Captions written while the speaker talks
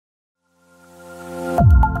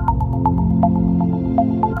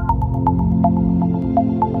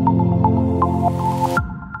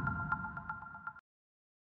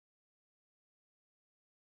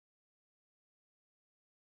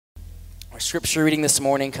Scripture reading this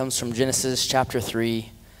morning comes from Genesis chapter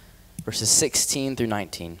 3, verses 16 through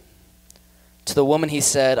 19. To the woman he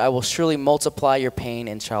said, I will surely multiply your pain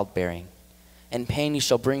in childbearing. In pain you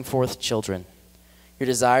shall bring forth children. Your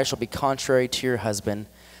desire shall be contrary to your husband,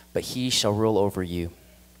 but he shall rule over you.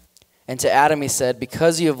 And to Adam he said,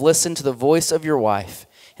 because you have listened to the voice of your wife,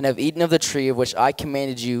 and have eaten of the tree of which I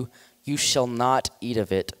commanded you, you shall not eat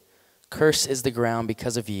of it. Cursed is the ground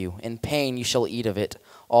because of you. In pain you shall eat of it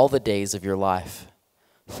all the days of your life.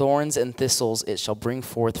 Thorns and thistles it shall bring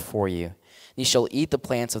forth for you. You shall eat the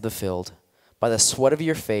plants of the field. By the sweat of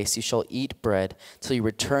your face you shall eat bread till you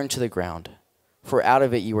return to the ground. For out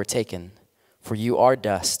of it you were taken. For you are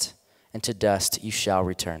dust, and to dust you shall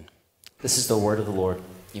return. This is the word of the Lord.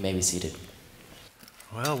 You may be seated.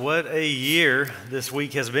 Well, what a year this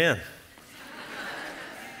week has been.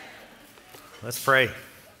 Let's pray.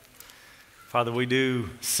 Father, we do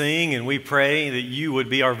sing and we pray that you would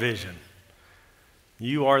be our vision.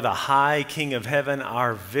 You are the high King of heaven.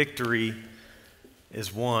 Our victory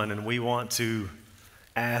is won, and we want to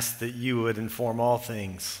ask that you would inform all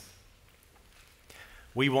things.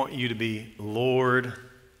 We want you to be Lord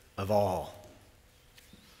of all.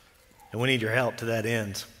 And we need your help to that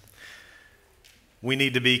end. We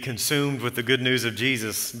need to be consumed with the good news of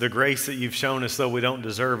Jesus, the grace that you've shown us though we don't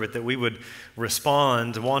deserve it, that we would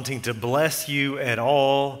respond wanting to bless you at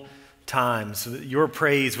all times, so that your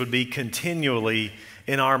praise would be continually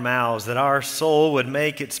in our mouths, that our soul would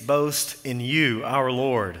make its boast in you, our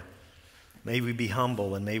Lord. May we be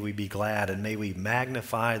humble and may we be glad and may we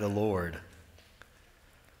magnify the Lord.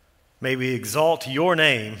 May we exalt your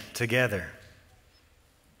name together.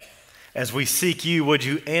 As we seek you, would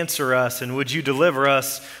you answer us and would you deliver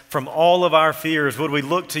us from all of our fears? Would we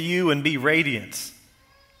look to you and be radiant?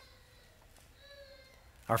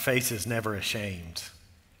 Our face is never ashamed.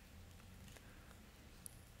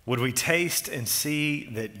 Would we taste and see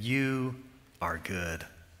that you are good?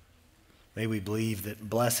 May we believe that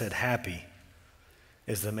blessed, happy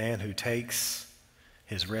is the man who takes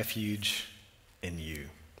his refuge in you.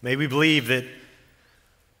 May we believe that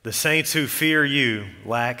the saints who fear you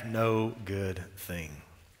lack no good thing.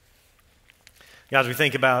 Guys, we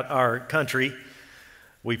think about our country.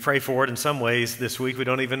 We pray for it in some ways this week. We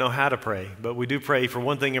don't even know how to pray, but we do pray for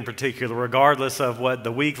one thing in particular, regardless of what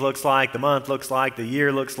the week looks like, the month looks like, the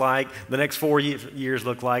year looks like, the next 4 years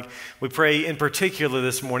look like. We pray in particular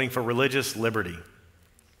this morning for religious liberty.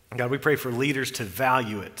 God, we pray for leaders to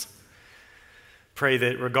value it. Pray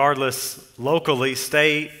that regardless, locally,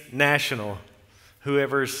 state, national,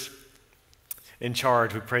 whoever's in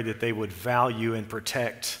charge, we pray that they would value and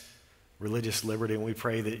protect religious liberty, and we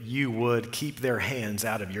pray that you would keep their hands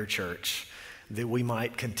out of your church, that we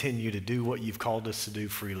might continue to do what you've called us to do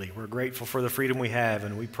freely. We're grateful for the freedom we have,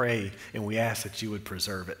 and we pray and we ask that you would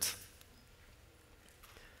preserve it.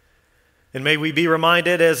 And may we be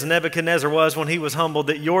reminded, as Nebuchadnezzar was when he was humbled,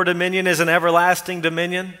 that your dominion is an everlasting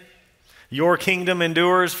dominion. Your kingdom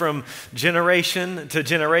endures from generation to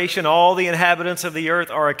generation. All the inhabitants of the earth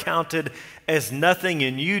are accounted as nothing,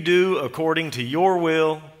 and you do according to your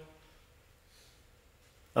will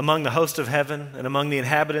among the host of heaven and among the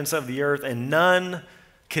inhabitants of the earth, and none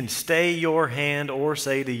can stay your hand or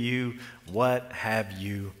say to you, what have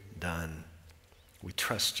you done? We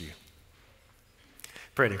trust you.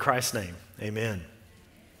 Pray in Christ's name, amen.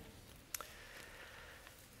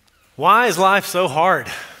 Why is life so hard?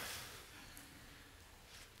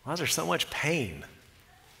 Why is there so much pain,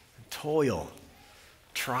 toil,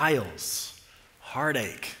 trials,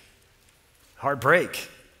 heartache, heartbreak?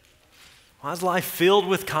 Why is life filled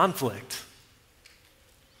with conflict?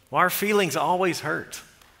 Why are feelings always hurt?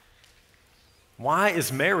 Why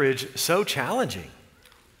is marriage so challenging?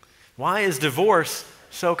 Why is divorce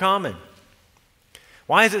so common?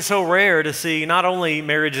 Why is it so rare to see not only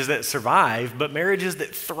marriages that survive, but marriages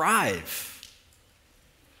that thrive?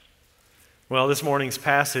 Well, this morning's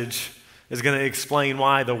passage is going to explain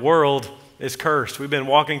why the world is cursed. We've been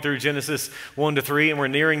walking through Genesis 1-3, and we're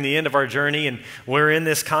nearing the end of our journey, and we're in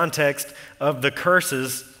this context of the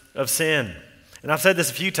curses of sin. And I've said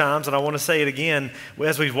this a few times, and I want to say it again,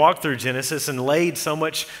 as we've walked through Genesis and laid so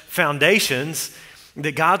much foundations,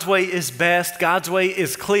 that God's way is best, God's way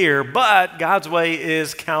is clear, but God's way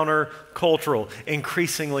is countercultural,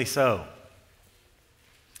 increasingly so.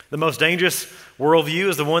 The most dangerous worldview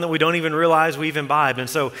is the one that we don't even realize we've imbibed. And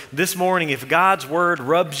so this morning, if God's word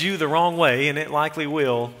rubs you the wrong way, and it likely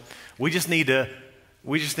will, we just need to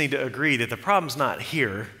agree that the problem's not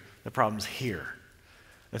here, the problem's here.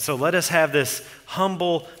 And so let us have this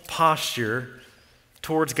humble posture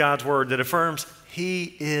towards God's word that affirms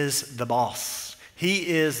He is the boss. He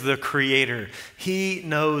is the creator. He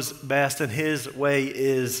knows best, and his way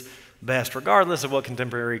is best, regardless of what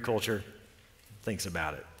contemporary culture thinks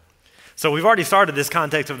about it. So we've already started this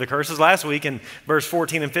context of the curses. Last week in verse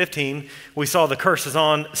 14 and 15, we saw the curses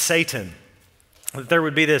on Satan. That there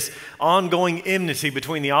would be this ongoing enmity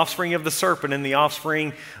between the offspring of the serpent and the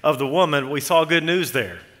offspring of the woman. We saw good news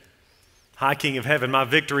there. High King of Heaven, my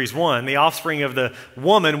victory's won. The offspring of the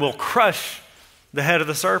woman will crush the head of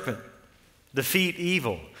the serpent, defeat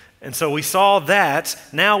evil. And so we saw that.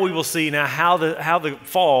 Now we will see now how the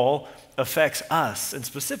fall affects us, and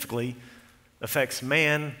specifically affects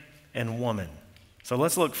man and woman. So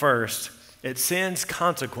let's look first at sin's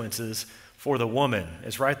consequences for the woman.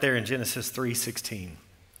 It's right there in Genesis 3:16.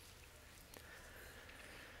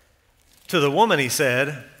 To the woman he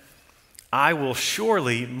said, I will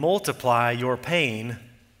surely multiply your pain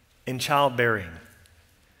in childbearing.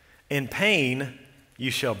 In pain you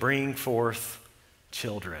shall bring forth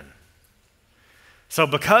children. So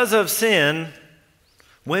because of sin,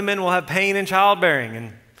 women will have pain in childbearing,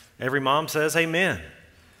 and every mom says amen.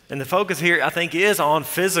 And the focus here, I think, is on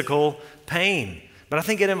physical pain. But I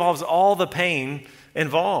think it involves all the pain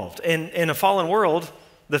involved. In a fallen world,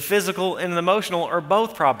 the physical and the emotional are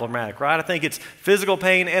both problematic, right? I think it's physical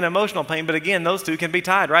pain and emotional pain, but again, those two can be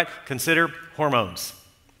tied, right? Consider hormones.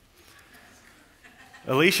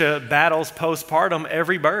 Alicia battles postpartum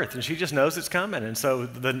every birth, and she just knows it's coming. And so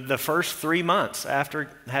the first 3 months after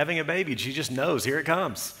having a baby, she just knows, here it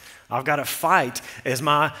comes. I've got to fight as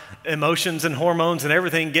my emotions and hormones and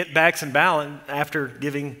everything get back in balance after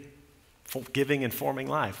giving and forming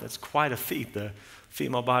life. That's quite a feat the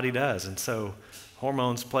female body does. And so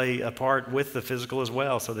hormones play a part with the physical as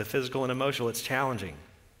well. So the physical and emotional, it's challenging.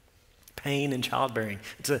 Pain and childbearing.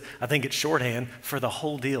 I think it's shorthand for the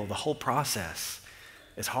whole deal, the whole process.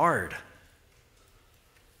 It's hard.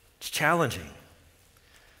 It's challenging.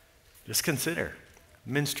 Just consider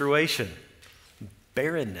menstruation,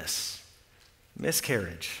 barrenness,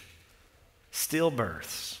 miscarriage,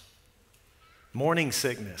 stillbirths, morning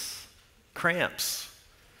sickness, cramps,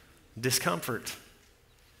 discomfort,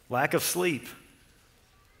 lack of sleep,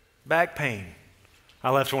 back pain.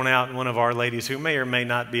 I left one out, and one of our ladies who may or may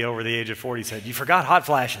not be over the age of 40 said, you forgot hot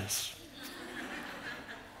flashes.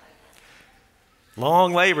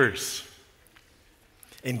 Long labors.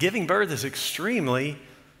 And giving birth is extremely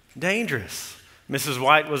dangerous. Mrs.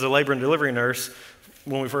 White was a labor and delivery nurse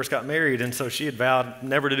when we first got married, and so she had vowed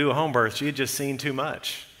never to do a home birth. She had just seen too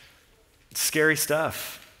much. It's scary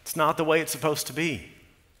stuff. It's not the way it's supposed to be.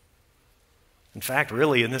 In fact,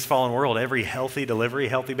 really, in this fallen world, every healthy delivery,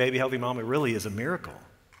 healthy baby, healthy mom, it really is a miracle.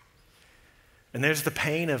 And there's the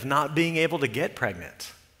pain of not being able to get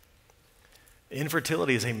pregnant.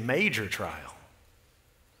 Infertility is a major trial.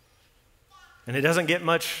 And it doesn't get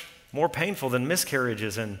much more painful than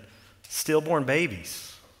miscarriages and stillborn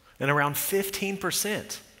babies. And around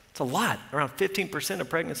 15%, it's a lot, around 15% of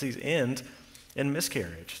pregnancies end in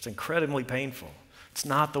miscarriage. It's incredibly painful. It's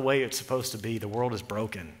not the way it's supposed to be. The world is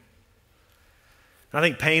broken. I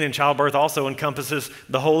think pain in childbirth also encompasses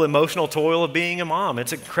the whole emotional toil of being a mom.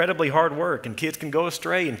 It's incredibly hard work, and kids can go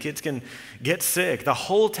astray, and kids can get sick. The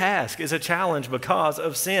whole task is a challenge because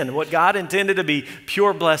of sin. What God intended to be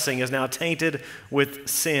pure blessing is now tainted with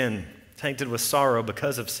sin, tainted with sorrow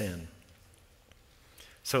because of sin.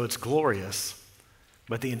 So it's glorious,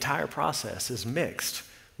 but the entire process is mixed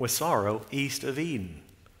with sorrow east of Eden,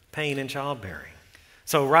 pain in childbearing.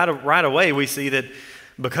 So right away we see that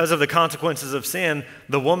because of the consequences of sin,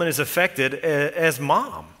 the woman is affected as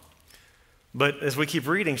mom. But as we keep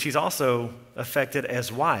reading, she's also affected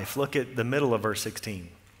as wife. Look at the middle of verse 16.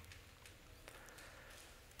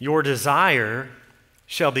 Your desire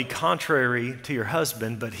shall be contrary to your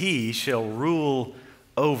husband, but he shall rule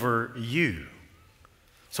over you.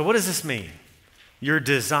 So what does this mean? Your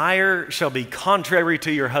desire shall be contrary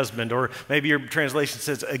to your husband, or maybe your translation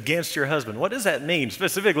says against your husband. What does that mean?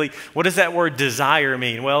 Specifically, what does that word desire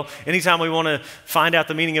mean? Well, anytime we want to find out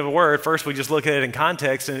the meaning of a word, first we just look at it in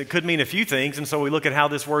context, and it could mean a few things, and so we look at how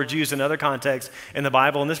this word's used in other contexts in the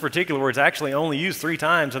Bible, and this particular word's actually only used 3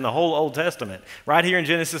 times in the whole Old Testament. Right here in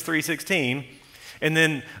Genesis 3:16, and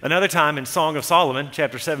then another time in Song of Solomon,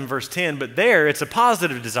 chapter 7, verse 10, but there it's a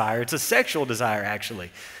positive desire. It's a sexual desire,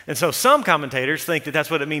 actually. And so some commentators think that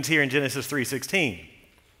that's what it means here in Genesis 3:16.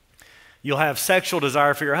 You'll have sexual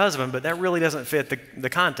desire for your husband, but that really doesn't fit the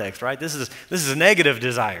context, right? This is a negative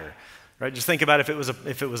desire, right? Just think about if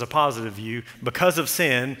it was a positive view. Because of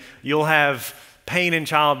sin, you'll have pain in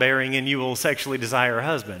childbearing and you will sexually desire a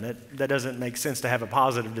husband. That doesn't make sense to have a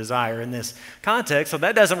positive desire in this context, so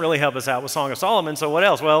that doesn't really help us out with Song of Solomon. So what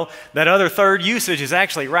else? Well, that other third usage is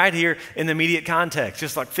actually right here in the immediate context,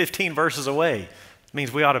 just like 15 verses away. It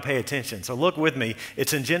means we ought to pay attention. So look with me.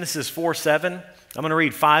 It's in Genesis 4:7. I'm going to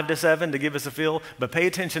read 5-7 to give us a feel, but pay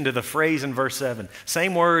attention to the phrase in verse 7.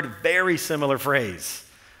 Same word, very similar phrase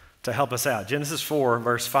to help us out. Genesis 4,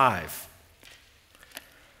 verse 5.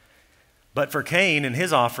 But for Cain and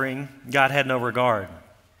his offering, God had no regard.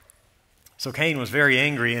 So Cain was very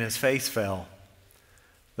angry and his face fell.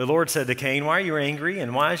 The Lord said to Cain, why are you angry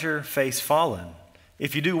and why is your face fallen?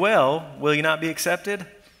 If you do well, will you not be accepted?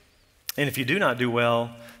 And if you do not do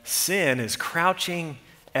well, sin is crouching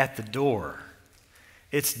at the door.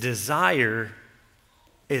 Its desire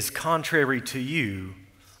is contrary to you,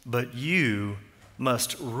 but you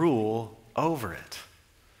must rule over it.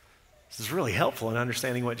 This is really helpful in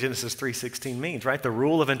understanding what Genesis 3:16 means, right? The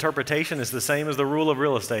rule of interpretation is the same as the rule of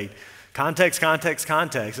real estate. Context, context,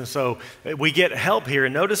 context. And so we get help here.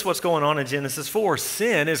 And notice what's going on in Genesis 4.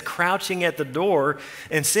 Sin is crouching at the door,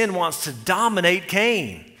 and sin wants to dominate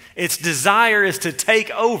Cain. Its desire is to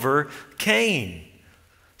take over Cain.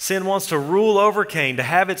 Sin wants to rule over Cain, to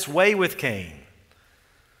have its way with Cain.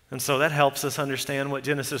 And so that helps us understand what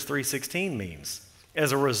Genesis 3:16 means.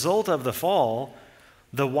 As a result of the fall,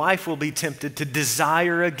 the wife will be tempted to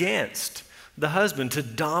desire against the husband, to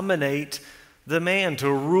dominate the man,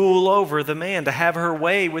 to rule over the man, to have her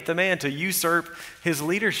way with the man, to usurp his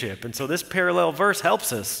leadership. And so this parallel verse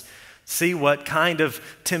helps us see what kind of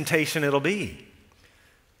temptation it'll be.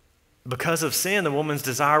 Because of sin, the woman's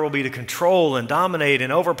desire will be to control and dominate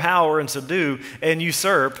and overpower and subdue and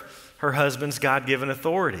usurp her husband's God-given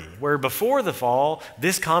authority. Where before the fall,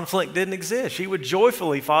 this conflict didn't exist. She would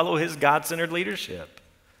joyfully follow his God-centered leadership.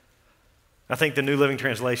 I think the New Living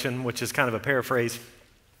Translation, which is kind of a paraphrase,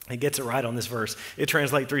 it gets it right on this verse. It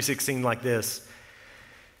translates 3:16 like this: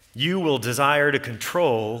 you will desire to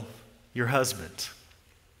control your husband.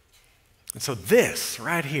 And so this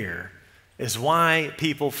right here is why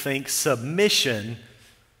people think submission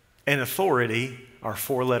and authority are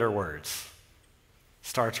 4-letter words.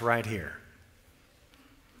 Starts right here.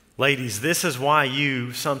 Ladies, this is why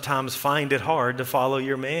you sometimes find it hard to follow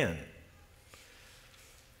your man.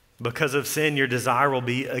 Because of sin, your desire will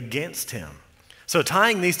be against him. So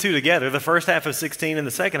tying these two together, the first half of 16 and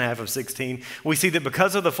the second half of 16, we see that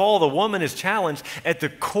because of the fall, the woman is challenged at the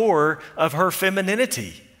core of her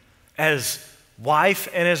femininity as wife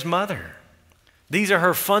and as mother. These are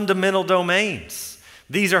her fundamental domains.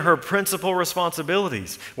 These are her principal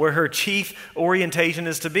responsibilities, where her chief orientation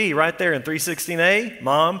is to be, right there in 3:16a,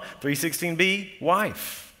 mom, 3:16b,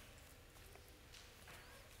 wife.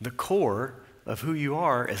 The core of who you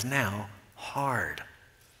are is now hard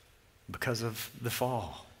because of the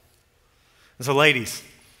fall. And so ladies,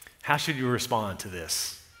 how should you respond to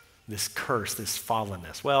this curse, this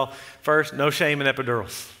fallenness? Well, first, no shame in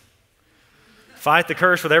epidurals. Fight the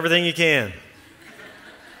curse with everything you can.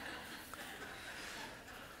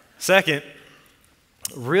 Second,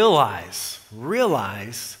 realize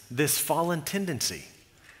this fallen tendency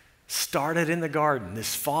started in the garden,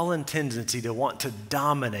 this fallen tendency to want to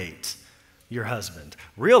dominate your husband.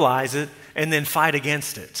 Realize it and then fight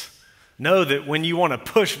against it. Know that when you want to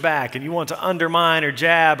push back and you want to undermine or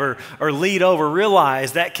jab or lead over,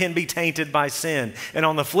 realize that can be tainted by sin. And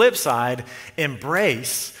on the flip side,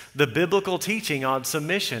 embrace the biblical teaching on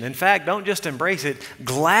submission. In fact, don't just embrace it,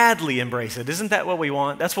 gladly embrace it. Isn't that what we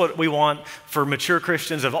want? That's what we want for mature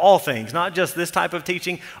Christians of all things, not just this type of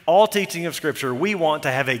teaching, all teaching of Scripture. We want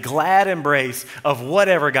to have a glad embrace of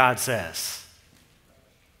whatever God says.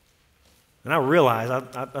 And I realize,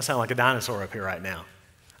 I sound like a dinosaur up here right now.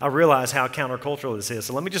 I realize how countercultural this is.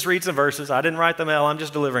 So let me just read some verses. I didn't write them out, I'm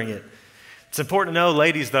just delivering it. It's important to know,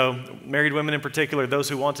 ladies though, married women in particular, those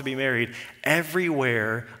who want to be married,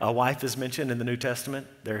 everywhere a wife is mentioned in the New Testament,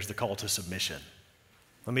 there's the call to submission.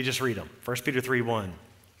 Let me just read them. 1 Peter 3:1.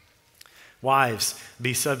 Wives,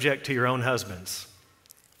 be subject to your own husbands.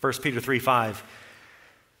 1 Peter 3:5.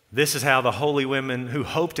 This is how the holy women who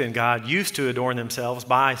hoped in God used to adorn themselves,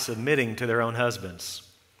 by submitting to their own husbands.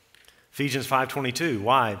 Ephesians 5:22,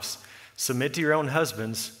 wives, submit to your own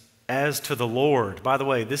husbands as to the Lord. By the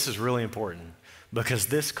way, this is really important because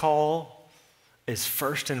this call is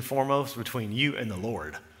first and foremost between you and the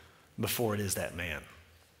Lord before it is that man.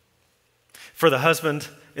 For the husband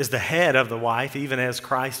is the head of the wife, even as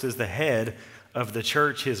Christ is the head of the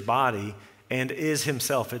church, his body, and is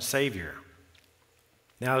himself its Savior.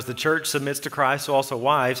 Now, as the church submits to Christ, so also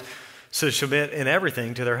wives should submit in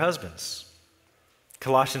everything to their husbands.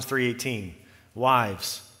 Colossians 3:18,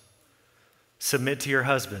 wives, submit to your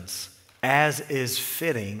husbands, as is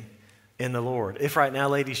fitting in the Lord. If right now,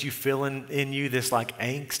 ladies, you feel in you this like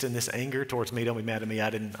angst and this anger towards me, don't be mad at me.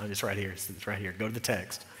 I'm just right here. It's right here. Go to the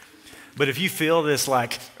text. But if you feel this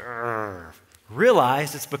like,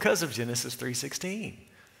 realize it's because of Genesis 3:16.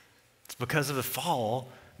 It's because of the fall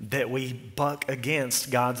that we buck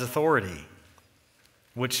against God's authority,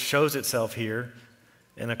 which shows itself here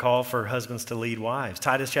in a call for husbands to lead wives.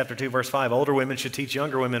 Titus chapter 2, verse 5, older women should teach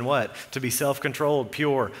younger women what? To be self-controlled,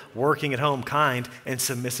 pure, working at home, kind, and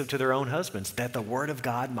submissive to their own husbands, that the word of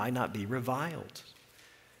God might not be reviled.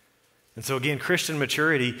 And so again, Christian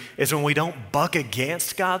maturity is when we don't buck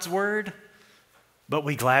against God's word, but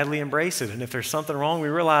we gladly embrace it. And if there's something wrong, we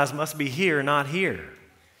realize it must be here, not here.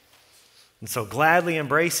 And so gladly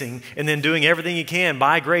embracing and then doing everything you can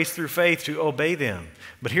by grace through faith to obey them.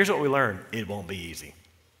 But here's what we learn. It won't be easy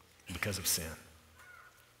because of sin.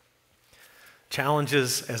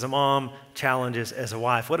 Challenges as a mom, challenges as a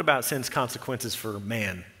wife. What about sin's consequences for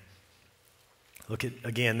man? Look at,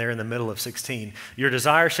 again, there in the middle of 16. Your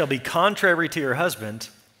desire shall be contrary to your husband,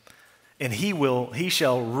 and he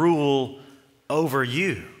shall rule over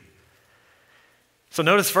you. So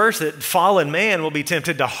notice first that fallen man will be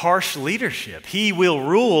tempted to harsh leadership. He will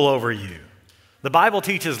rule over you. The Bible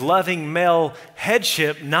teaches loving male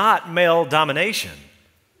headship, not male domination.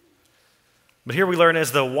 But here we learn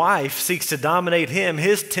as the wife seeks to dominate him,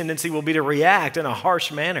 his tendency will be to react in a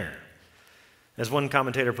harsh manner. As one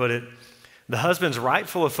commentator put it, the husband's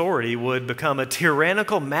rightful authority would become a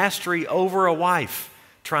tyrannical mastery over a wife,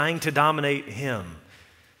 trying to dominate him.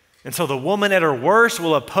 And so the woman at her worst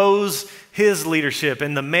will oppose his leadership,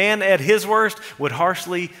 and the man at his worst would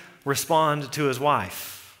harshly respond to his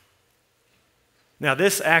wife. Now,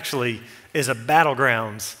 this actually is a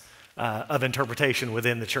battlegrounds of interpretation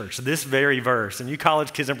within the church. So this very verse, and you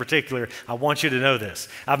college kids in particular, I want you to know this.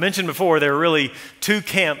 I've mentioned before there are really two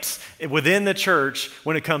camps within the church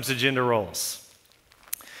when it comes to gender roles.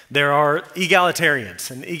 There are egalitarians,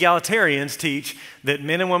 and egalitarians teach that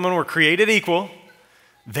men and women were created equal,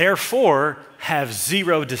 therefore have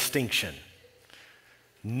zero distinction.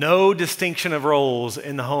 No distinction of roles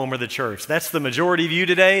in the home or the church. That's the majority view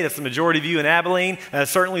today. That's the majority view in Abilene.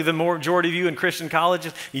 Certainly the majority view in Christian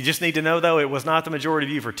colleges. You just need to know, though, it was not the majority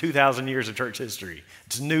view for 2,000 years of church history.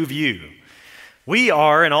 It's a new view. We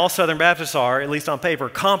are, and all Southern Baptists are, at least on paper,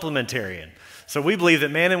 complementarian. So we believe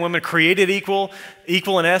that man and woman created equal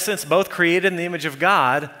in essence, both created in the image of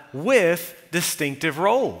God with distinctive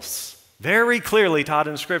roles. Very clearly taught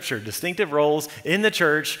in Scripture, distinctive roles in the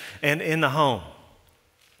church and in the home.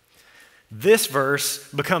 This verse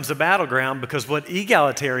becomes a battleground because what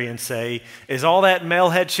egalitarians say is all that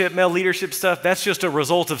male headship, male leadership stuff, that's just a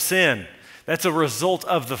result of sin. That's a result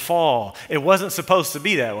of the fall. It wasn't supposed to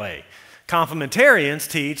be that way. Complementarians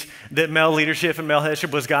teach that male leadership and male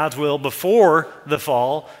headship was God's will before the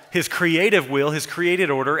fall, his creative will, his created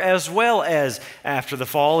order, as well as after the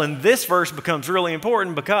fall. And this verse becomes really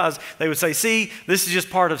important because they would say, see, this is just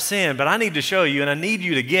part of sin, but I need to show you and I need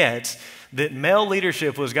you to get that male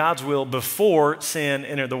leadership was God's will before sin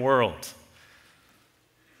entered the world.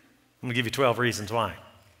 I'm going to give you 12 reasons why.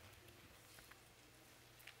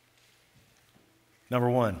 Number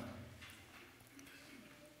one,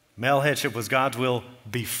 male headship was God's will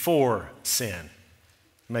before sin.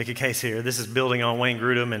 Make a case here. This is building on Wayne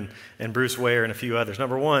Grudem and Bruce Ware and a few others.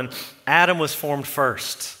 Number one, Adam was formed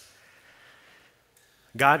first.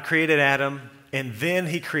 God created Adam, and then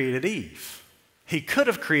he created Eve. He could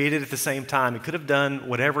have created at the same time. He could have done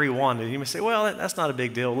whatever he wanted. You may say, well, that's not a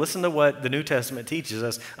big deal. Listen to what the New Testament teaches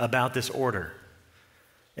us about this order.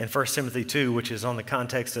 In 1 Timothy 2, which is on the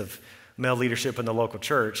context of male leadership in the local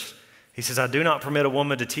church, he says, I do not permit a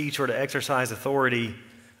woman to teach or to exercise authority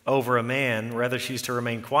over a man. Rather, she's to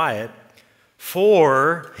remain quiet.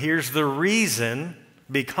 For, here's the reason,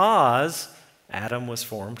 because Adam was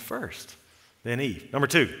formed first, then Eve. Number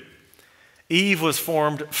two, Eve was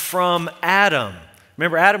formed from Adam.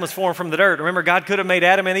 Remember, Adam was formed from the dirt. Remember, God could have made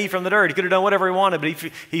Adam and Eve from the dirt. He could have done whatever he wanted,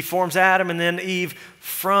 but he forms Adam and then Eve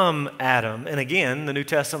from Adam. And again, the New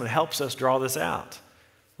Testament helps us draw this out.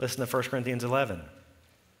 Listen to 1 Corinthians 11.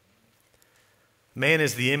 Man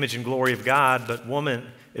is the image and glory of God, but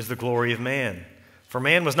woman is the glory of man. For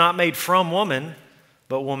man was not made from woman,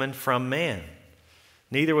 but woman from man.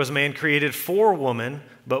 Neither was man created for woman,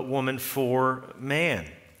 but woman for man.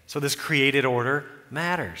 So this created order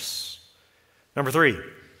matters. Number three,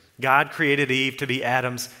 God created Eve to be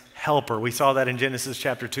Adam's helper. We saw that in Genesis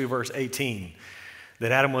chapter 2, verse 18,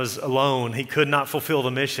 that Adam was alone. He could not fulfill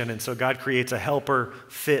the mission, and so God creates a helper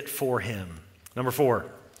fit for him. Number four,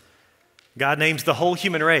 God names the whole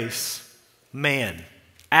human race man.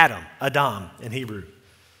 Adam in Hebrew.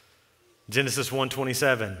 Genesis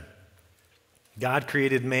 1:27. God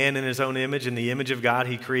created man in his own image. In the image of God,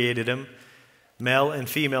 he created him. Male and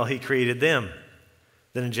female, he created them.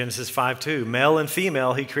 Then in Genesis 5:2, male and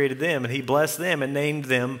female, he created them, and he blessed them and named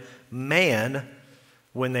them man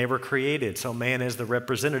when they were created. So man is the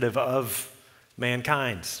representative of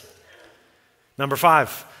mankind. Number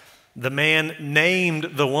 5, the man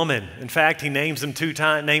named the woman. In fact, he names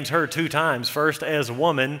her two times. First as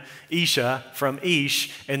woman, Isha, from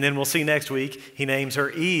Ish, and then we'll see next week, he names her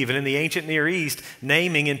Eve. And in the ancient Near East,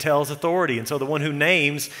 naming entails authority. And so the one who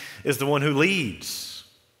names is the one who leads.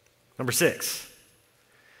 Number 6,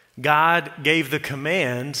 God gave the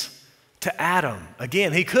commands to Adam.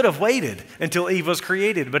 Again, he could have waited until Eve was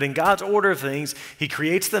created, but in God's order of things, he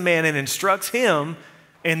creates the man and instructs him,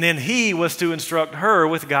 and then he was to instruct her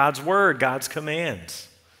with God's word, God's commands.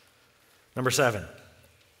 Number 7,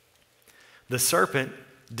 the serpent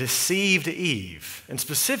deceived Eve, and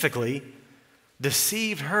specifically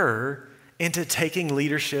deceived her into taking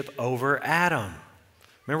leadership over Adam.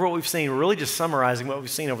 Remember what we've seen? We're really just summarizing what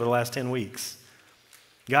we've seen over the last 10 weeks.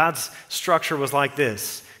 God's structure was like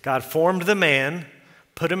this. God formed the man,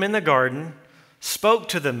 put him in the garden, spoke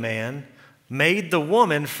to the man, made the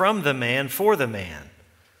woman from the man for the man.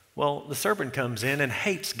 Well, the serpent comes in and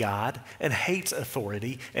hates God and hates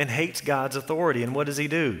authority and hates God's authority. And what does he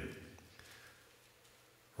do?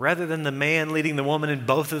 Rather than the man leading the woman and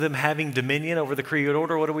both of them having dominion over the created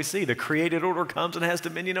order, what do we see? The created order comes and has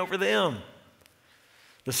dominion over them.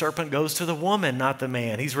 The serpent goes to the woman, not the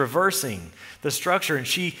man. He's reversing the structure, and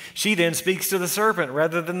she then speaks to the serpent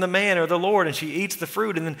rather than the man or the Lord, and she eats the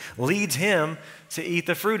fruit and then leads him to eat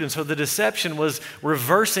the fruit. And so the deception was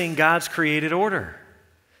reversing God's created order.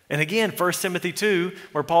 And again, 1 Timothy 2,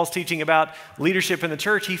 where Paul's teaching about leadership in the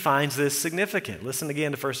church, he finds this significant. Listen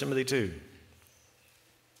again to 1 Timothy 2.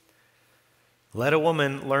 Let a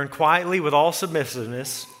woman learn quietly with all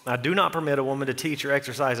submissiveness. I do not permit a woman to teach or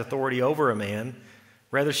exercise authority over a man.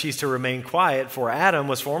 Rather, she's to remain quiet, for Adam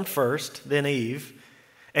was formed first, then Eve.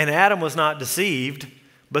 And Adam was not deceived,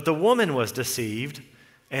 but the woman was deceived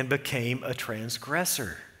and became a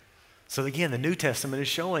transgressor. So again, the New Testament is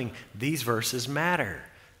showing these verses matter.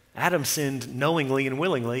 Adam sinned knowingly and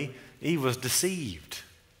willingly. Eve was deceived.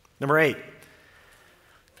 Number 8,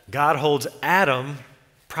 God holds Adam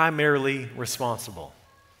primarily responsible.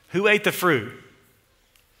 Who ate the fruit?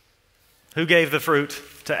 Who gave the fruit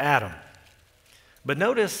to Adam? But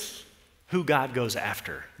notice who God goes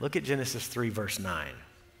after. Look at Genesis 3, verse 9.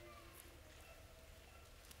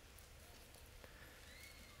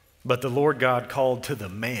 But the Lord God called to the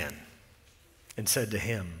man and said to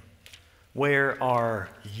him, where are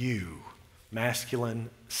you?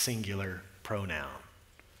 Masculine, singular pronoun.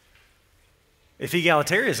 If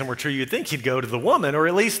egalitarianism were true, you'd think he'd go to the woman, or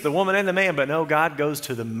at least the woman and the man, but no, God goes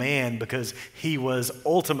to the man because he was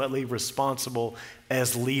ultimately responsible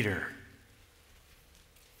as leader.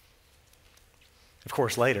 Of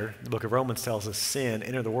course, later, the book of Romans tells us sin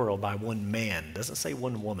entered the world by one man. It doesn't say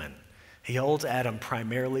one woman. He holds Adam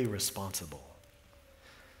primarily responsible.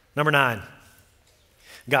 Number 9,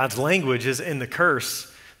 God's language is in the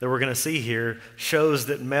curse that we're going to see here shows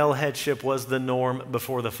that male headship was the norm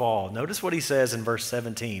before the fall. Notice what he says in verse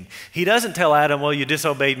 17. He doesn't tell Adam, well, you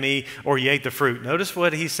disobeyed me or you ate the fruit. Notice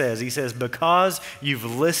what he says. He says, because you've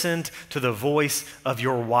listened to the voice of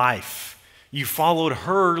your wife. You followed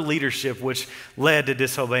her leadership, which led to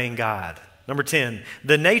disobeying God. Number 10,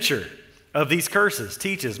 the nature of these curses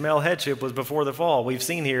teaches male headship was before the fall. We've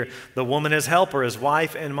seen here the woman as helper, as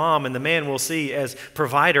wife and mom, and the man we'll see as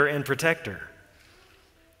provider and protector.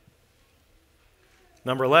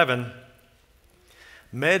 Number 11,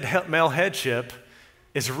 male headship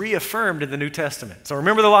is reaffirmed in the New Testament. So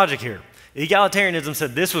remember the logic here. Egalitarianism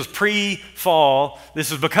said this was pre-fall,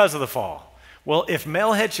 this was because of the fall. Well, if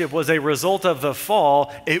male headship was a result of the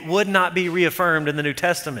fall, it would not be reaffirmed in the New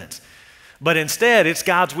Testament. But instead, it's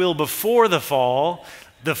God's will before the fall.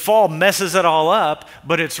 The fall messes it all up,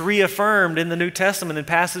 but it's reaffirmed in the New Testament in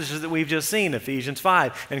passages that we've just seen, Ephesians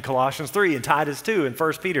 5 and Colossians 3 and Titus 2 and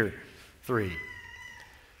 1 Peter 3.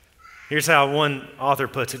 Here's how one author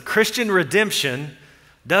puts it. Christian redemption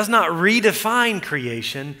does not redefine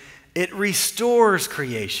creation, it restores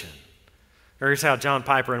creation. Here's how John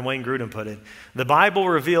Piper and Wayne Grudem put it. The Bible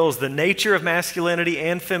reveals the nature of masculinity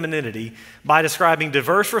and femininity by describing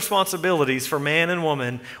diverse responsibilities for man and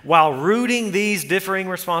woman while rooting these differing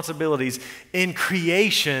responsibilities in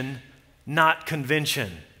creation, not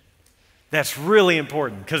convention. That's really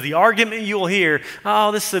important because the argument you'll hear,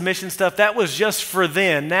 oh, this submission stuff, that was just for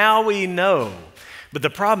then. Now we know But the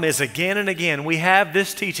problem is, again and again, we have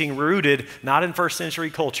this teaching rooted not in first century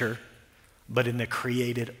culture, but in the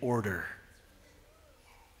created order.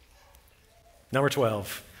 Number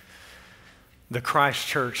 12, the Christ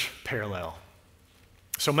Church parallel.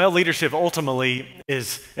 So male leadership ultimately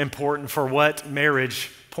is important for what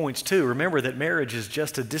marriage points to. Remember that marriage is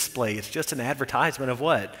just a display. It's just an advertisement of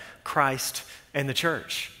what? Christ and the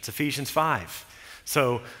church. It's Ephesians 5.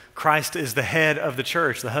 So Christ is the head of the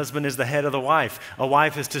church. The husband is the head of the wife. A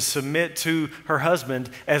wife is to submit to her husband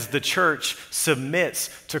as the church submits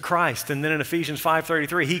to Christ. And then in Ephesians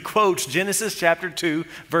 5:33, he quotes Genesis chapter 2,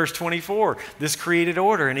 verse 24, this created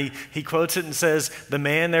order. And he quotes it and says, the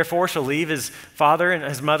man therefore shall leave his father and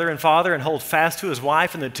his mother and father and hold fast to his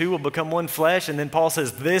wife, and the two will become one flesh. And then Paul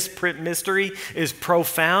says, this mystery is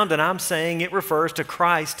profound, and I'm saying it refers to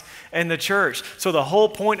Christ and the church. So the whole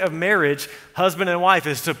point of marriage, husband and wife,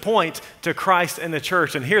 is to point to Christ and the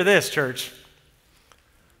church. And hear this, church.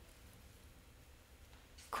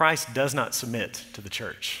 Christ does not submit to the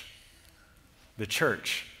church. The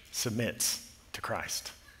church submits to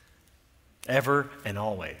Christ. Ever and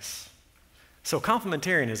always. So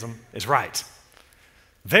complementarianism is right.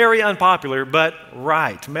 Very unpopular, but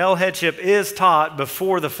right. Male headship is taught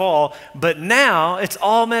before the fall, but now it's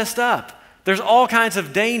all messed up. There's all kinds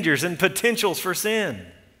of dangers and potentials for sin.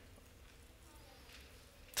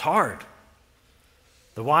 It's hard.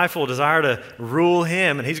 The wife will desire to rule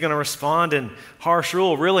him, and he's going to respond in harsh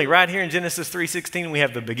rule. Really, right here in Genesis 3:16, we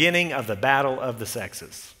have the beginning of the battle of the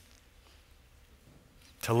sexes.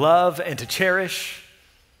 To love and to cherish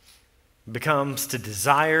becomes to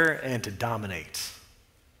desire and to dominate.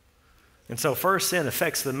 And so first sin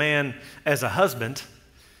affects the man as a husband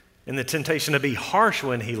in the temptation to be harsh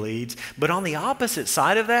when he leads. But on the opposite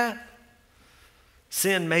side of that,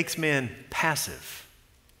 sin makes men passive.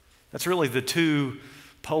 That's really the two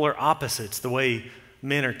polar opposites, the way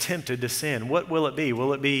men are tempted to sin. What will it be?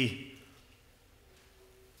 Will it be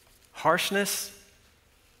harshness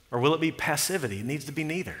or will it be passivity? It needs to be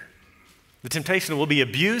neither. The temptation will be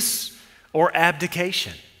abuse or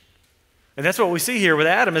abdication. And that's what we see here with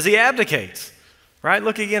Adam as he abdicates. Right?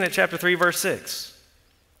 Look again at chapter 3, verse 6.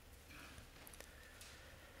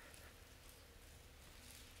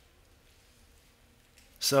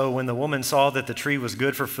 So when the woman saw that the tree was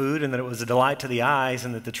good for food and that it was a delight to the eyes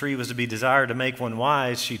and that the tree was to be desired to make one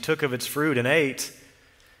wise, she took of its fruit and ate.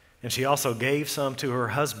 And she also gave some to her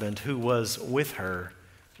husband who was with her,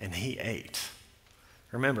 and he ate.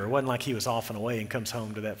 Remember, it wasn't like he was off and away and comes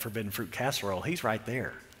home to that forbidden fruit casserole. He's right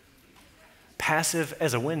there. Passive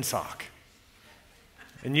as a windsock.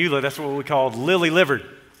 In Eula, that's what we called lily-livered.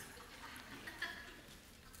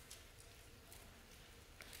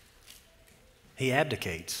 He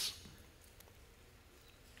abdicates.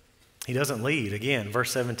 He doesn't lead. Again, verse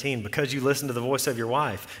 17, because you listened to the voice of your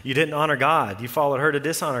wife. You didn't honor God. You followed her to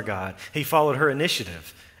dishonor God. He followed her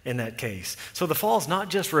initiative in that case. So the fall is not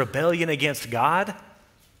just rebellion against God,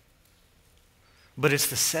 but it's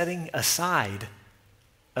the setting aside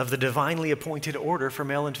of the divinely appointed order for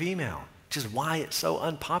male and female, which is why it's so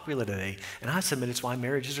unpopular today. And I submit it's why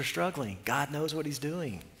marriages are struggling. God knows what he's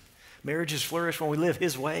doing. Marriages flourish when we live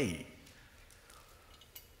his way.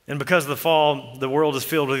 And because of the fall, the world is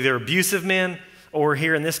filled with either abusive men or,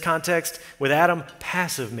 here in this context, with Adam,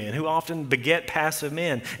 passive men who often beget passive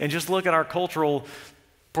men. And just look at our cultural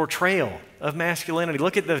portrayal of masculinity.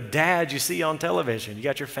 Look at the dads you see on television. You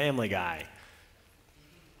got your Family Guy.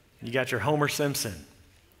 You got your Homer Simpson.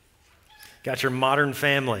 You got your Modern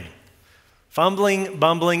Family. Fumbling,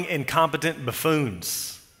 bumbling, incompetent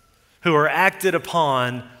buffoons who are acted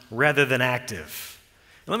upon rather than active.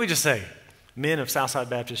 And let me just say, men of Southside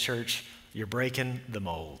Baptist Church, you're breaking the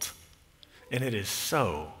mold. And it is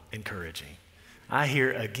so encouraging. I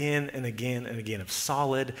hear again and again and again of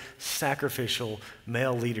solid, sacrificial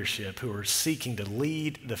male leadership who are seeking to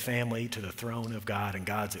lead the family to the throne of God, and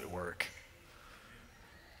God's at work.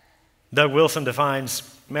 Doug Wilson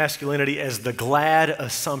defines masculinity as the glad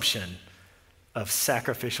assumption of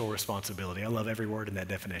sacrificial responsibility. I love every word in that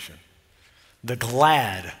definition. The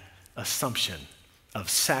glad assumption of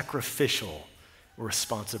sacrificial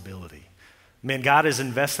responsibility. Man, God has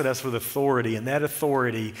invested us with authority, and that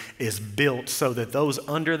authority is built so that those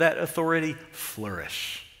under that authority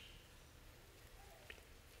flourish.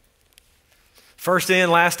 First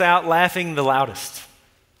in, last out, laughing the loudest.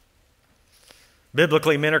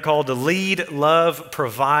 Biblically, men are called to lead, love,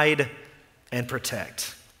 provide, and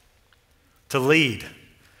protect. To lead.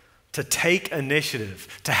 to take initiative,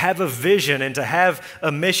 to have a vision and to have a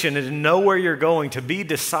mission and to know where you're going, to be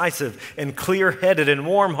decisive and clear-headed and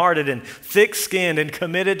warm-hearted and thick-skinned and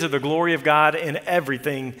committed to the glory of God in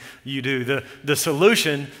everything you do. The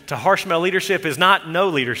solution to harsh male leadership is not no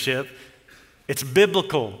leadership. It's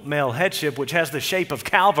biblical male headship, which has the shape of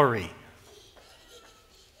Calvary,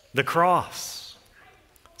 the cross.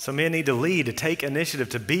 So men need to lead, to take initiative,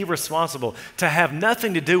 to be responsible, to have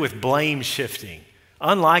nothing to do with blame shifting.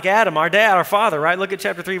 Unlike Adam, our dad, our father, right? Look at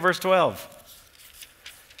chapter 3, verse 12.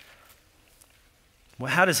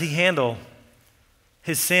 Well, how does he handle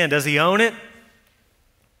his sin? Does he own it?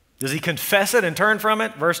 Does he confess it and turn from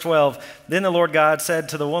it? Verse 12, then the Lord God said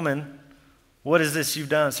to the woman, what is this you've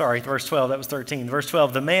done? Sorry, verse 12, that was 13. Verse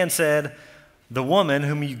 12, the man said, the woman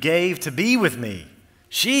whom you gave to be with me,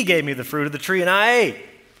 she gave me the fruit of the tree and I ate.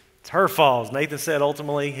 It's her fault. Nathan said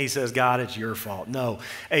ultimately, he says, God, it's your fault. No,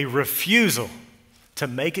 a refusal to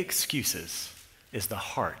make excuses is the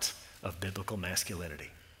heart of biblical masculinity.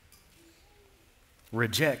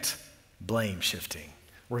 Reject blame shifting.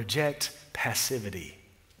 Reject passivity.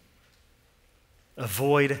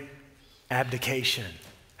 Avoid abdication.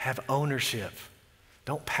 Have ownership.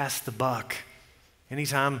 Don't pass the buck.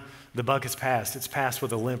 Anytime the buck is passed, it's passed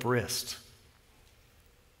with a limp wrist.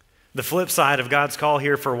 The flip side of God's call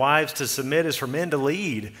here for wives to submit is for men to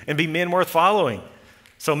lead and be men worth following.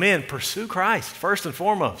 So men, pursue Christ first and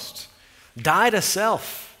foremost. Die to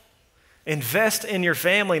self. Invest in your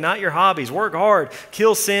family, not your hobbies. Work hard.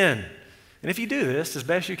 Kill sin. And if you do this as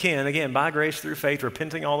best you can, again, by grace through faith,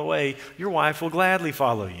 repenting all the way, your wife will gladly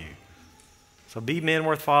follow you. So be men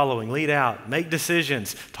worth following. Lead out. Make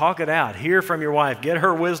decisions. Talk it out. Hear from your wife. Get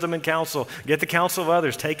her wisdom and counsel. Get the counsel of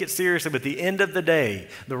others. Take it seriously. But at the end of the day,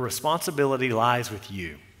 the responsibility lies with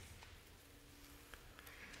you.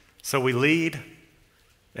 So we lead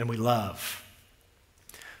and we love.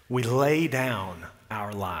 We lay down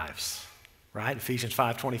our lives, right? Ephesians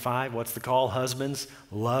 5:25, what's the call? Husbands,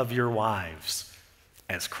 love your wives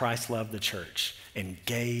as Christ loved the church and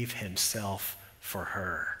gave himself for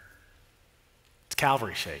her. It's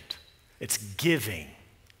Calvary shaped. It's giving,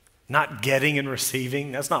 not getting and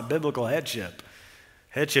receiving. That's not biblical headship.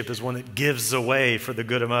 Headship is one that gives away for the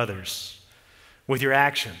good of others with your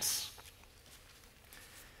actions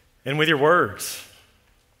and with your words.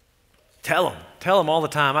 Tell them all the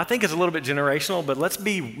time. I think it's a little bit generational, but let's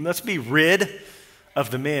be rid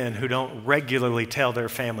of the men who don't regularly tell their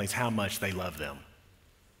families how much they love them.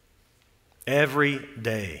 Every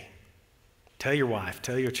day, tell your wife,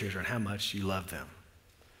 tell your children how much you love them.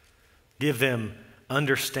 Give them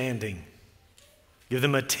understanding. Give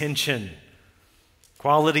them attention.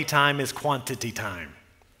 Quality time is quantity time.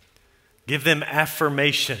 Give them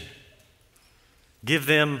affirmation. Give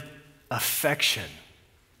them affection.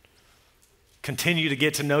 Continue to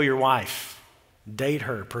get to know your wife. Date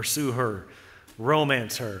her, pursue her,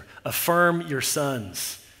 romance her. Affirm your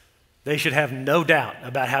sons. They should have no doubt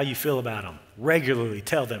about how you feel about them. Regularly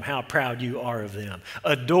tell them how proud you are of them.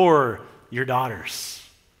 Adore your daughters.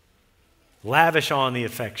 Lavish on the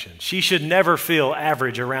affection. She should never feel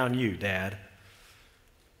average around you, Dad.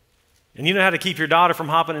 And you know how to keep your daughter from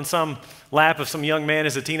hopping in some lap of some young man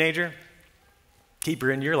as a teenager? Keep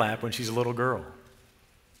her in your lap when she's a little girl.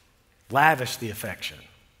 Lavish the affection.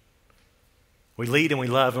 We lead and we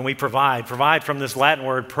love and we provide. Provide from this Latin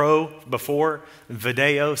word pro, before,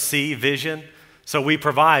 video, see, vision. So we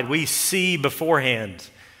provide. We see beforehand.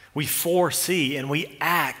 We foresee and we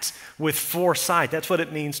act with foresight. That's what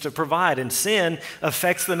it means to provide. And sin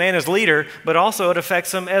affects the man as leader, but also it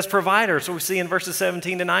affects him as provider. So we see in verses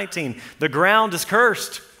 17 to 19, the ground is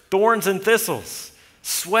cursed, thorns and thistles,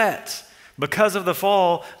 sweat. Because of the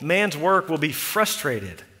fall, man's work will be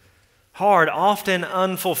frustrated, hard, often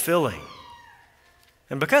unfulfilling.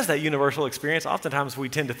 And because of that universal experience, oftentimes we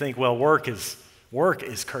tend to think, well, work is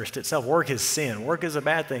cursed itself. Work is sin. Work is a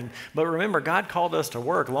bad thing. But remember, God called us to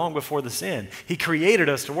work long before the sin. He created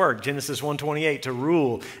us to work. Genesis 1:28, to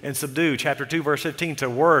rule and subdue. Chapter 2, verse 15, to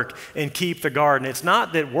work and keep the garden. It's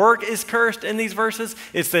not that work is cursed in these verses.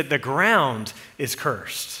 It's that the ground is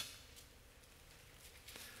cursed.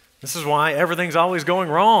 This is why everything's always going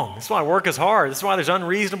wrong. This is why work is hard. This is why there's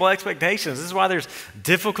unreasonable expectations. This is why there's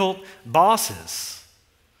difficult bosses.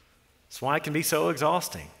 This is why it can be so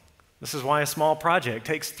exhausting. This is why a small project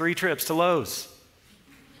takes 3 trips to Lowe's.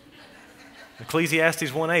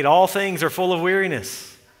 Ecclesiastes 1:8, all things are full of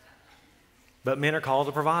weariness. But men are called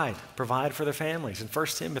to provide for their families. And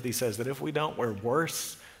 1 Timothy says that if we don't, we're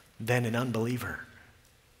worse than an unbeliever.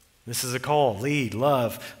 This is a call. Lead,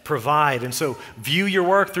 love, provide. And so view your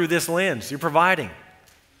work through this lens. You're providing.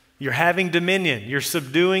 You're having dominion. You're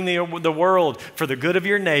subduing the world for the good of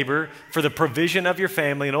your neighbor, for the provision of your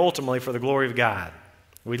family, and ultimately for the glory of God.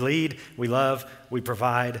 We lead, we love, we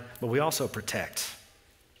provide, but we also protect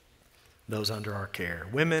those under our care.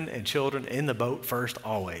 Women and children in the boat first,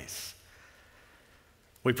 always.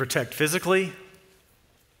 We protect physically,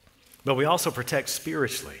 but we also protect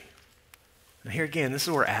spiritually. And here again, this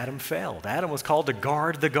is where Adam failed. Adam was called to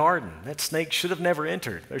guard the garden. That snake should have never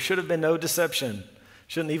entered. There should have been no deception.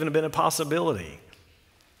 Shouldn't even have been a possibility.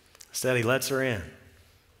 Instead, he lets her in,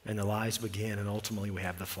 and the lies begin, and ultimately we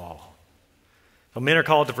have the fall. Well, men are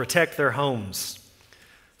called to protect their homes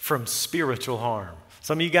from spiritual harm.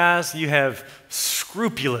 Some of you guys, you have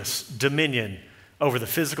scrupulous dominion over the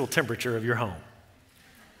physical temperature of your home.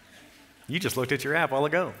 You just looked at your app a while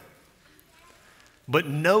ago. But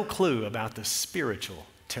no clue about the spiritual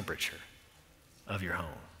temperature of your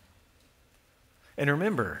home. And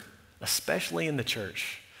remember, especially in the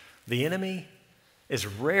church, the enemy is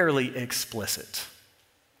rarely explicit.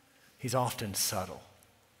 He's often subtle.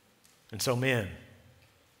 And so, men,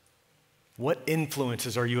 what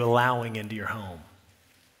influences are you allowing into your home?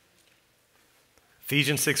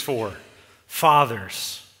 Ephesians 6:4,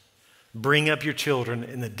 fathers, bring up your children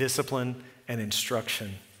in the discipline and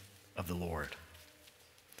instruction of the Lord.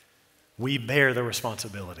 We bear the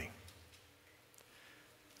responsibility.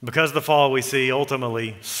 Because of the fall, we see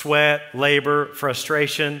ultimately sweat, labor,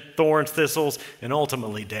 frustration, thorns, thistles, and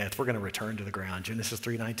ultimately death. We're going to return to the ground. Genesis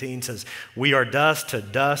 3:19 says, we are dust, to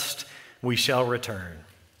dust we shall return.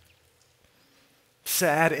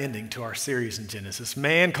 Sad ending to our series in Genesis.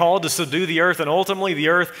 Man called to subdue the earth, and ultimately the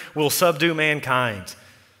earth will subdue mankind.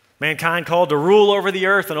 Mankind called to rule over the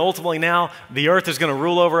earth, and ultimately now the earth is going to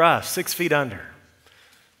rule over us, 6 feet under.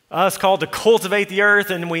 Us called to cultivate the earth,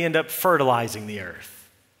 and we end up fertilizing the earth.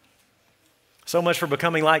 So much for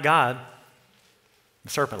becoming like God.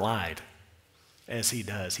 The serpent lied, as he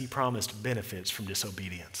does. He promised benefits from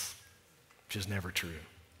disobedience, which is never true.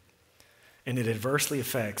 And it adversely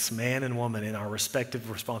affects man and woman in our respective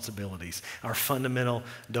responsibilities, our fundamental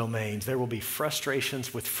domains. There will be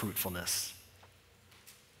frustrations with fruitfulness.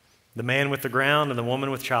 The man with the ground and the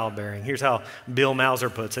woman with childbearing. Here's how Bill Mauser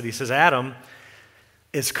puts it. He says, Adam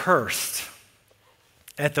is cursed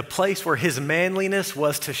at the place where his manliness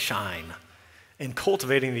was to shine in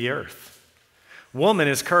cultivating the earth. Woman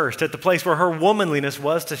is cursed at the place where her womanliness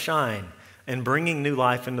was to shine in bringing new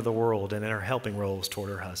life into the world and in her helping roles toward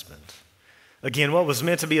her husband. Again, what was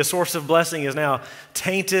meant to be a source of blessing is now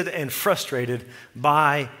tainted and frustrated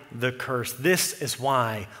by the curse. This is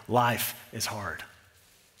why life is hard.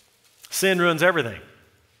 Sin ruins everything.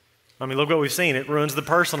 I mean, look what we've seen. It ruins the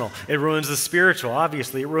personal. It ruins the spiritual,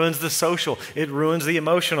 obviously. It ruins the social. It ruins the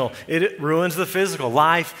emotional. It ruins the physical.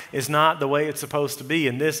 Life is not the way it's supposed to be,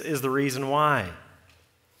 and this is the reason why.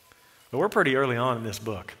 But we're pretty early on in this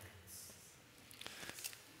book.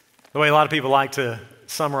 The way a lot of people like to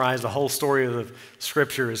summarize the whole story of the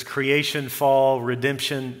Scripture is creation, fall,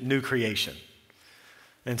 redemption, new creation.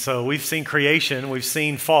 And so we've seen creation, we've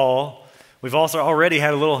seen fall. We've also already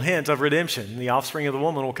had a little hint of redemption. The offspring of the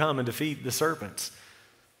woman will come and defeat the serpents.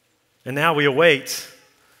 And now we await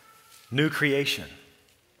new creation.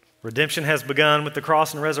 Redemption has begun with the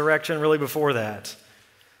cross and resurrection, really before that.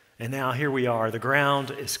 And now here we are. The ground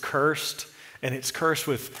is cursed, and it's cursed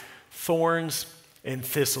with thorns and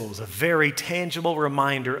thistles, a very tangible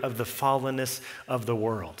reminder of the fallenness of the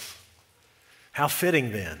world. How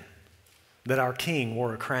fitting then that our King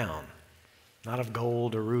wore a crown, not of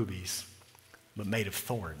gold or rubies, but made of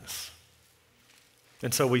thorns.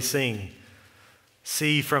 And so we sing,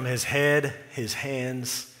 see from his head, his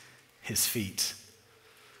hands, his feet.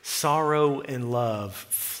 Sorrow and love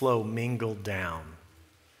flow mingled down.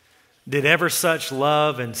 Did ever such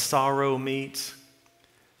love and sorrow meet,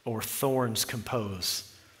 or thorns compose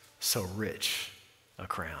so rich a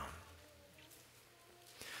crown?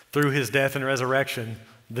 Through his death and resurrection,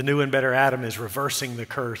 the new and better Adam is reversing the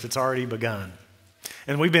curse. It's already begun.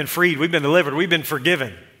 And we've been freed, we've been delivered, we've been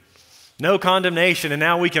forgiven. No condemnation, and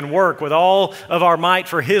now we can work with all of our might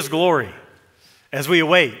for his glory as we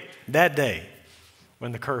await that day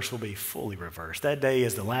when the curse will be fully reversed. That day,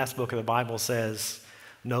 as the last book of the Bible says,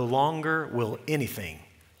 no longer will anything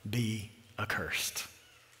be accursed.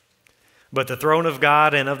 But the throne of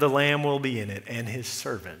God and of the Lamb will be in it, and his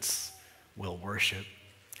servants will worship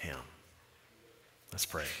him. Let's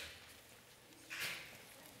pray.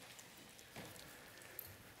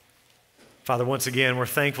 Father, once again, we're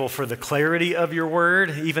thankful for the clarity of your word,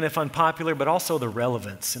 even if unpopular, but also the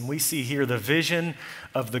relevance. And we see here the vision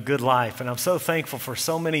of the good life. And I'm so thankful for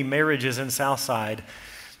so many marriages in Southside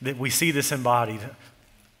that we see this embodied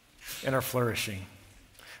and are flourishing.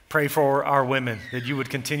 Pray for our women, that you would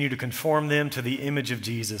continue to conform them to the image of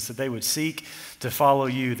Jesus, that they would seek to follow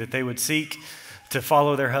you, that they would seek to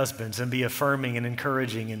follow their husbands and be affirming and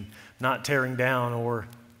encouraging and not tearing down or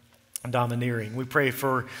domineering. We pray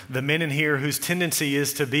for the men in here whose tendency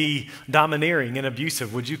is to be domineering and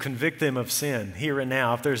abusive. Would you convict them of sin here and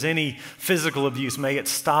now? If there's any physical abuse, may it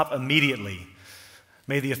stop immediately.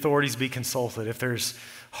 May the authorities be consulted. If there's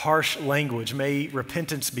harsh language, may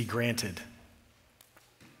repentance be granted.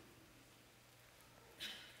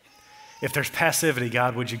 If there's passivity,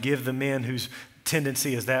 God, would you give the men whose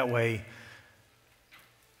tendency is that way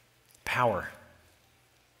power,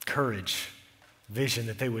 courage, vision,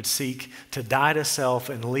 that they would seek to die to self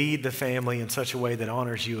and lead the family in such a way that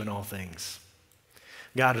honors you in all things.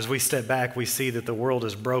 God, as we step back, we see that the world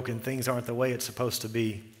is broken. Things aren't the way it's supposed to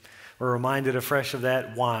be. We're reminded afresh of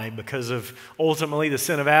that. Why? Because of ultimately the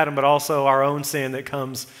sin of Adam, but also our own sin that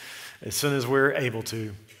comes as soon as we're able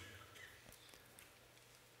to.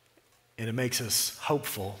 And it makes us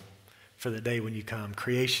hopeful for the day when you come.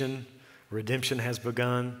 Creation, redemption has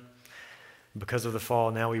begun. Because of the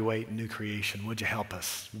fall, now we wait new creation. Would you help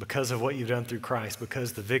us? Because of what you've done through Christ,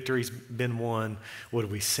 because the victory's been won,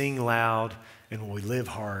 would we sing loud and will we live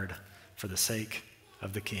hard for the sake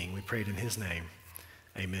of the King? We prayed in his name.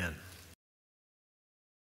 Amen.